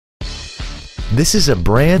This is a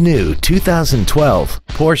brand new 2012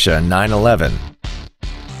 Porsche 911.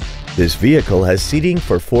 This vehicle has seating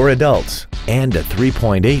for 4 adults and a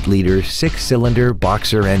 3.8-liter 6-cylinder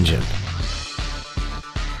boxer engine.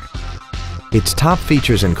 Its top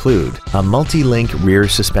features include a multi-link rear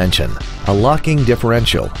suspension, a locking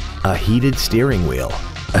differential, a heated steering wheel,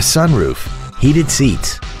 a sunroof, heated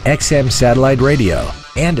seats, XM satellite radio,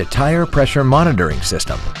 and a tire pressure monitoring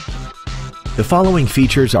system. The following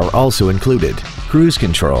features are also included: cruise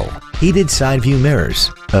control, heated side view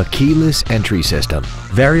mirrors, a keyless entry system,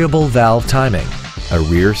 variable valve timing, a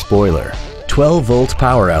rear spoiler, 12-volt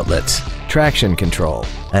power outlets, traction control,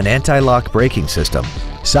 an anti-lock braking system,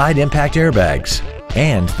 side impact airbags,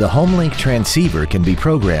 and the HomeLink transceiver can be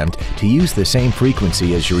programmed to use the same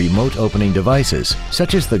frequency as your remote opening devices,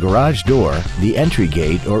 such as the garage door, the entry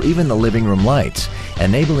gate, or even the living room lights,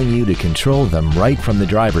 enabling you to control them right from the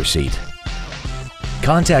driver's seat.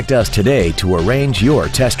 Contact us today to arrange your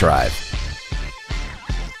test drive.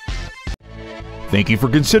 Thank you for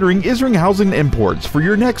considering Isringhausen Imports for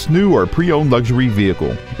your next new or pre-owned luxury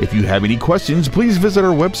vehicle. If you have any questions, please visit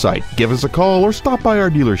our website, give us a call, or stop by our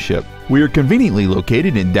dealership. We are conveniently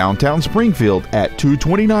located in downtown Springfield at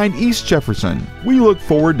 229 East Jefferson. We look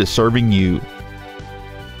forward to serving you.